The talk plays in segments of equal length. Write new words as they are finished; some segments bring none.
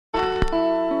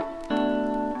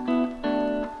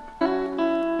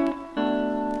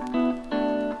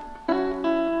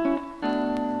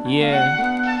Yeah.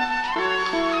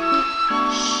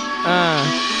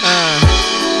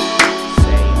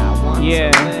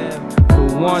 Yeah.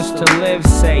 Who wants to live?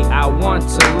 Say, I want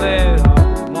to live.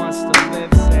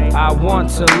 I want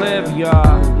to live,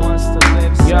 y'all.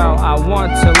 Yo, I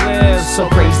want to live. So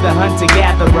praise the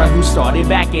hunter-gatherer who started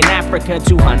back in Africa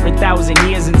 200,000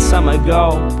 years and some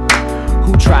ago,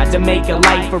 who tried to make a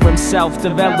life for himself,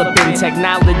 developing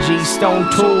technology, stone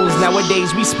tools.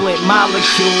 Nowadays we split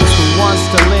molecules. Who wants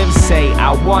to live? Say,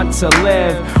 I want to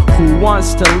live. Who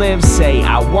wants to live? Say,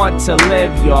 I want to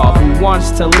live, y'all. Who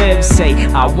wants to live? Say,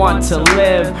 I want to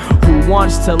live. Who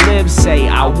wants to live? Say,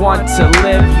 I want to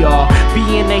live, y'all.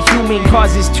 Being a human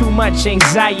causes too much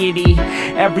anxiety.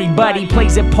 Everybody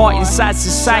plays a part inside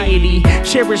society.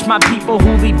 Cherish my people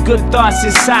who leave good thoughts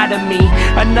inside of me.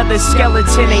 Another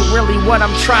skeleton ain't really what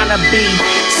I'm trying to be.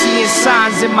 Seeing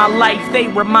signs in my life, they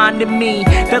reminded me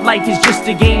that life is just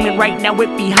a game, and right now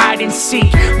it be hide and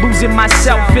seek. Losing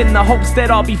myself in the hopes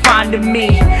that I'll be finding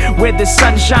me where the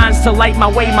sun shines to light my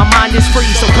way. My mind is free,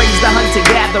 so praise the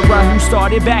hunter-gatherer who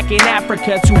started back in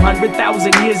Africa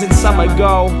 200,000 years and some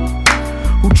ago,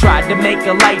 who tried to make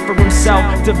a life for himself,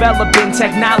 developing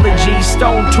technology,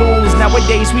 stone tools.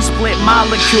 Nowadays we split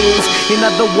molecules. In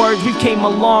other words, we came a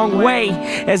long way.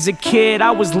 As a kid,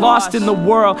 I was lost in the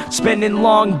world, spending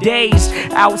long days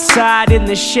outside in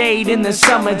the shade in the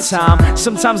summertime.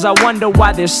 Sometimes I wonder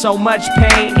why there's so much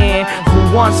pain. And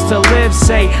who wants to live?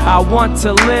 Say, I want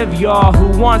to live, y'all.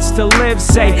 Who wants to live?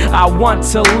 Say, I want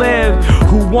to live.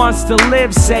 Who wants to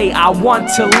live? Say, I want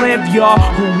to live, y'all.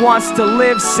 Who wants to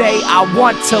live? Say, I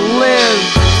want to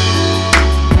live.